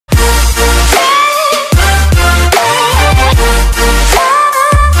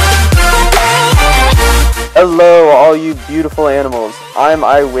Hello all you beautiful animals, I'm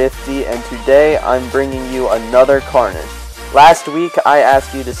iWifty and today I'm bringing you another Carnage. Last week I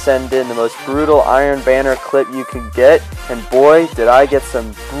asked you to send in the most brutal Iron Banner clip you could get, and boy did I get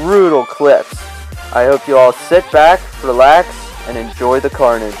some brutal clips. I hope you all sit back, relax, and enjoy the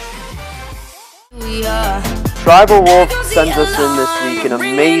Carnage. Triibal Wolf sends us in this week an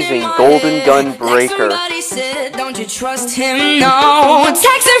amazing golden gun breaker. Don't you trust him? No.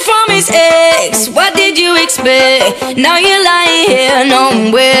 Texting from his ex, what did you expect? Now you're lying here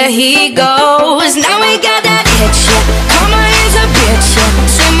knowing where he goes. Now we got that itch, yeah. Karma is a bitch, yeah.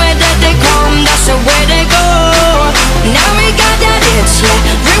 Same way that they come, that's the way they go. Now we got that itch,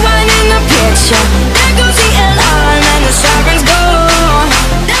 yeah. Rewinding the picture. There goes the alarm and the sirens go.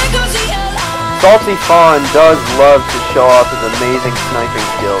 There goes the alarm. Salty Fawn does love to show off his amazing sniping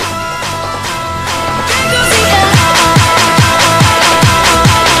skills.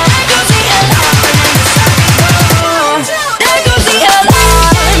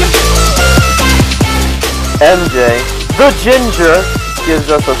 MJ, the Ginger, gives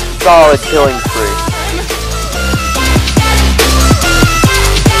us a solid killing spree.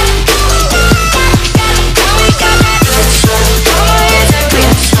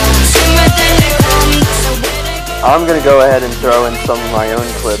 I'm gonna go ahead and throw in some of my own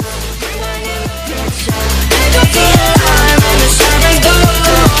clips.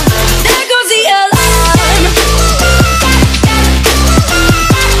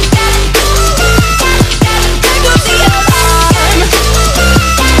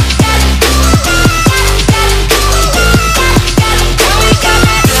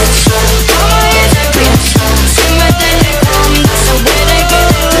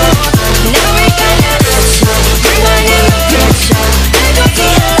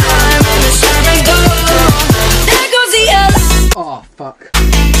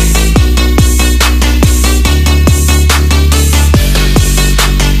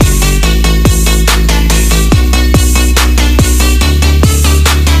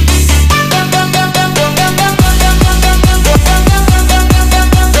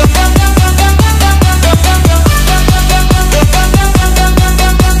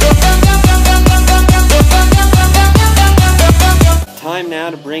 Time now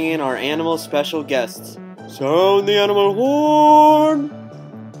to bring in our animal special guests. Sound the animal horn!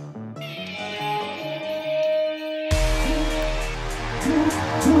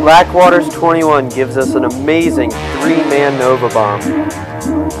 Blackwaters21 gives us an amazing 3-man Nova Bomb.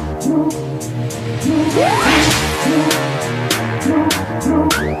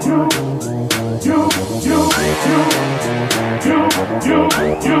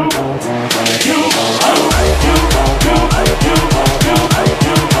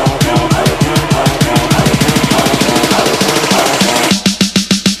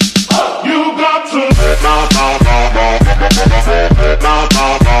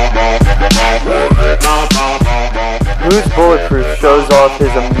 WhosBulletProof shows off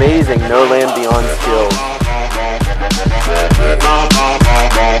his amazing No Land Beyond skills.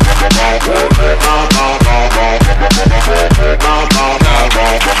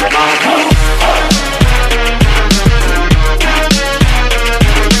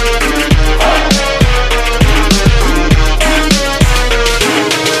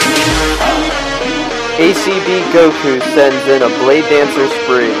 ACB Goku sends in a Blade Dancer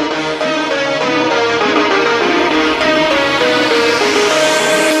spree.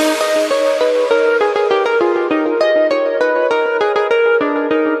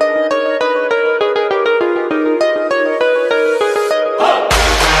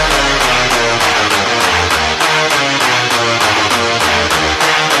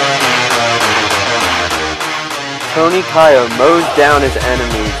 Tony Kayo mows down his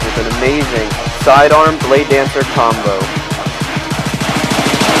enemies with an amazing sidearm Blade Dancer combo.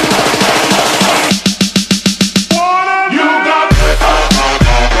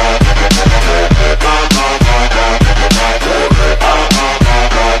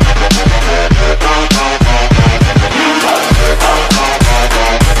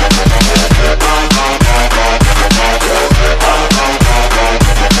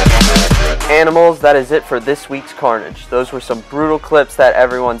 Animals, that is it for this week's Carnage. Those were some brutal clips that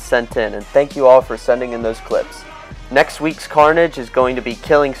everyone sent in, and thank you all for sending in those clips. Next week's Carnage is going to be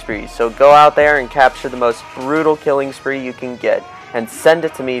killing sprees, so go out there and capture the most brutal killing spree you can get, and send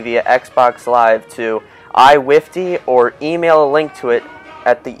it to me via Xbox Live to iWifty, or email a link to it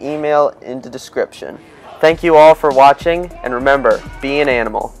at the email in the description. Thank you all for watching, and remember, be an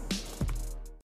animal.